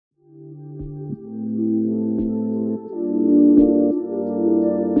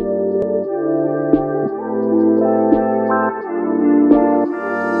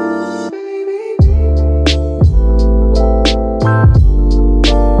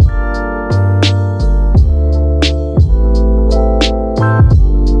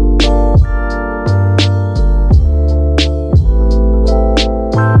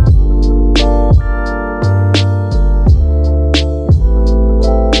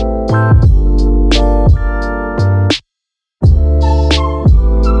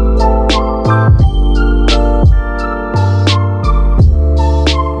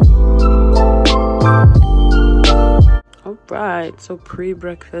So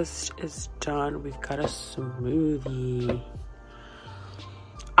pre-breakfast is done. We've got a smoothie.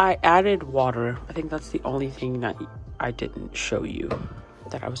 I added water. I think that's the only thing that I didn't show you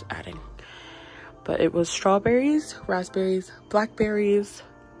that I was adding. But it was strawberries, raspberries, blackberries,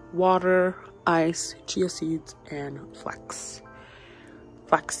 water, ice, chia seeds, and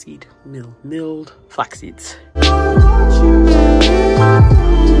flaxseed, milled flax seeds.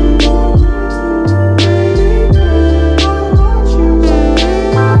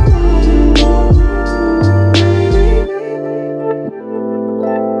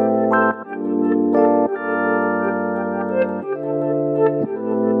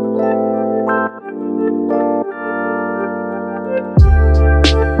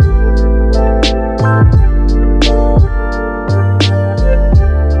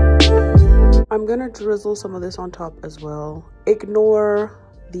 I'm gonna drizzle some of this on top as well. Ignore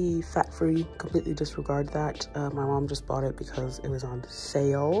the fat-free, completely disregard that. My mom just bought it because it was on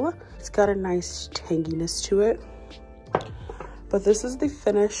sale. It's got a nice tanginess to it. But this is the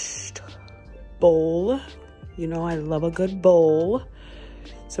finished bowl. You know I love a good bowl.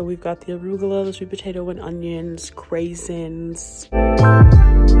 So we've got the arugula, the sweet potato and onions, craisins.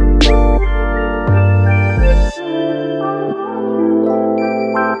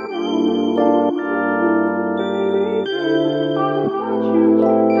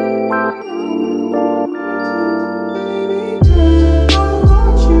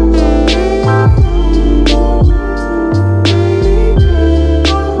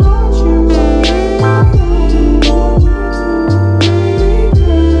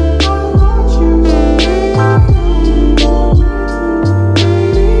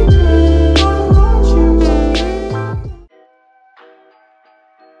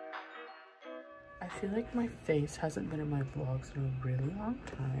 I feel like my face hasn't been in my vlogs in a really long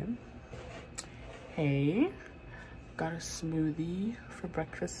time. Hey, got a smoothie for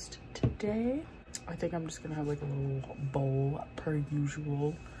breakfast today. I think I'm just gonna have like a little bowl per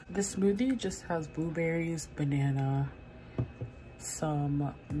usual. The smoothie just has blueberries, banana,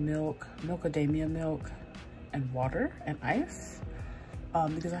 some milk, macadamia milk, and water and ice.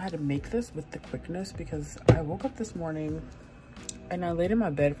 Because I had to make this with the quickness because I woke up this morning and I laid in my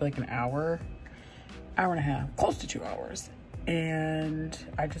bed for like an hour and a half, close to 2 hours. And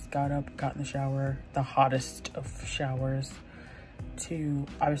I just got up, got in the shower, the hottest of showers, to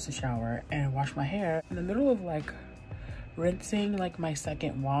obviously shower and wash my hair. In the middle of like rinsing like my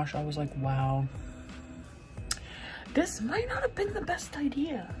second wash, I was like, wow, this might not have been the best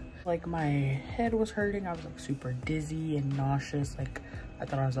idea. Like my head was hurting. I was like super dizzy and nauseous. Like I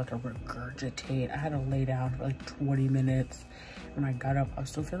thought I was about to regurgitate. I had to lay down for like 20 minutes. When I got up, I was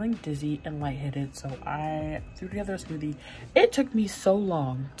still feeling dizzy and lightheaded, so I threw together a smoothie. It took me so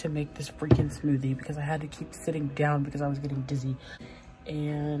long to make this freaking smoothie because I had to keep sitting down because I was getting dizzy.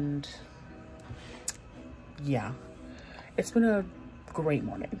 And yeah, it's been a great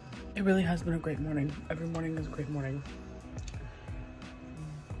morning. It really has been a great morning. Every morning is a great morning.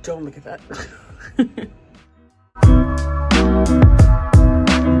 Don't look at that.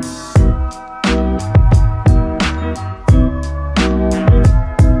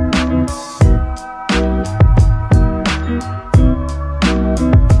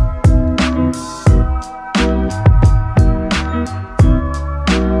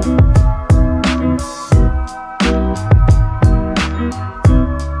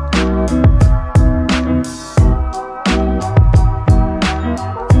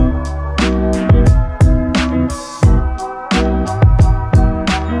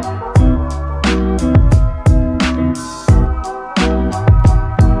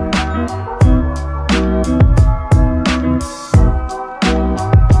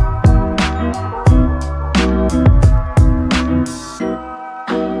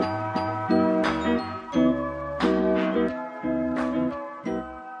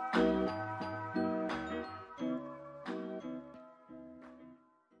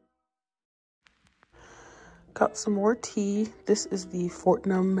 Got some more tea. This is the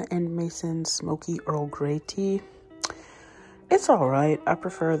Fortnum and Mason Smoky Earl Grey tea. It's all right. I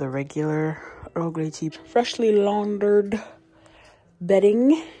prefer the regular Earl Grey tea. Freshly laundered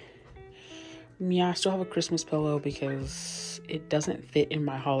bedding. Yeah, I still have a Christmas pillow because it doesn't fit in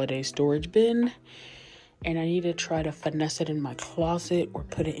my holiday storage bin. And I need to try to finesse it in my closet or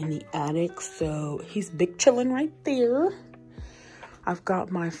put it in the attic. So he's big chilling right there. I've got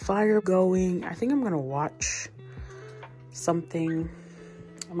my fire going. I think I'm gonna watch something.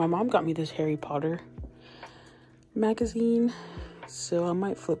 My mom got me this Harry Potter magazine, so I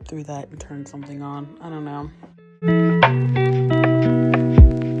might flip through that and turn something on. I don't know.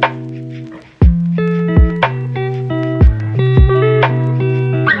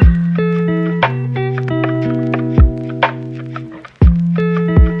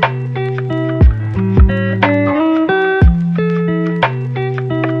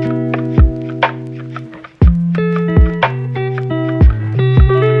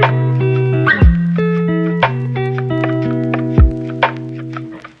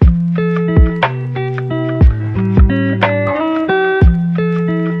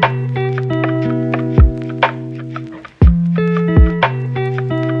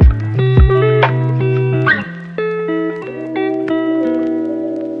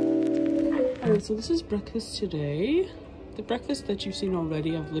 this is breakfast today. The breakfast that you've seen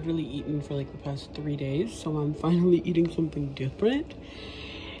already, I've literally eaten for like the past 3 days, so I'm finally eating something different.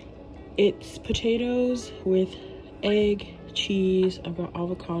 It's potatoes with egg, cheese. I've got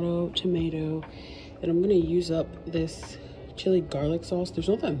avocado, tomato, and I'm gonna use up this chili garlic sauce. There's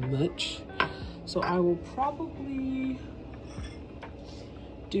not that much, so I will probably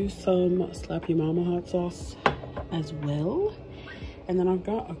do some Slap Your Mama hot sauce as well. And then I've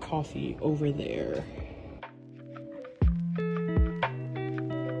got a coffee over there.